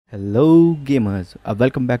Hello gamers,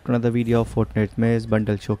 welcome back to another video of Fortnitemares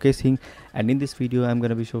bundle showcasing, and in this video I'm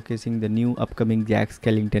gonna be showcasing the new upcoming Jack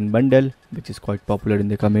Skellington bundle, which is quite popular in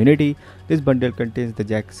the community. This bundle contains the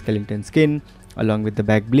Jack Skellington skin along with the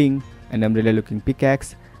back bling, an umbrella looking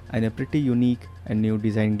pickaxe, and a pretty unique and new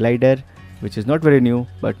design glider, which is not very new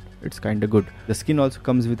but it's kinda good. The skin also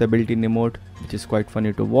comes with a built-in emote, which is quite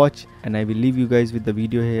funny to watch, and I will leave you guys with the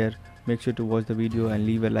video here. Make sure to watch the video and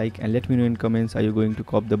leave a like and let me know in comments, are you going to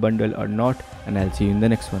cop the bundle or not, and I'll see you in the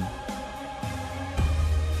next one.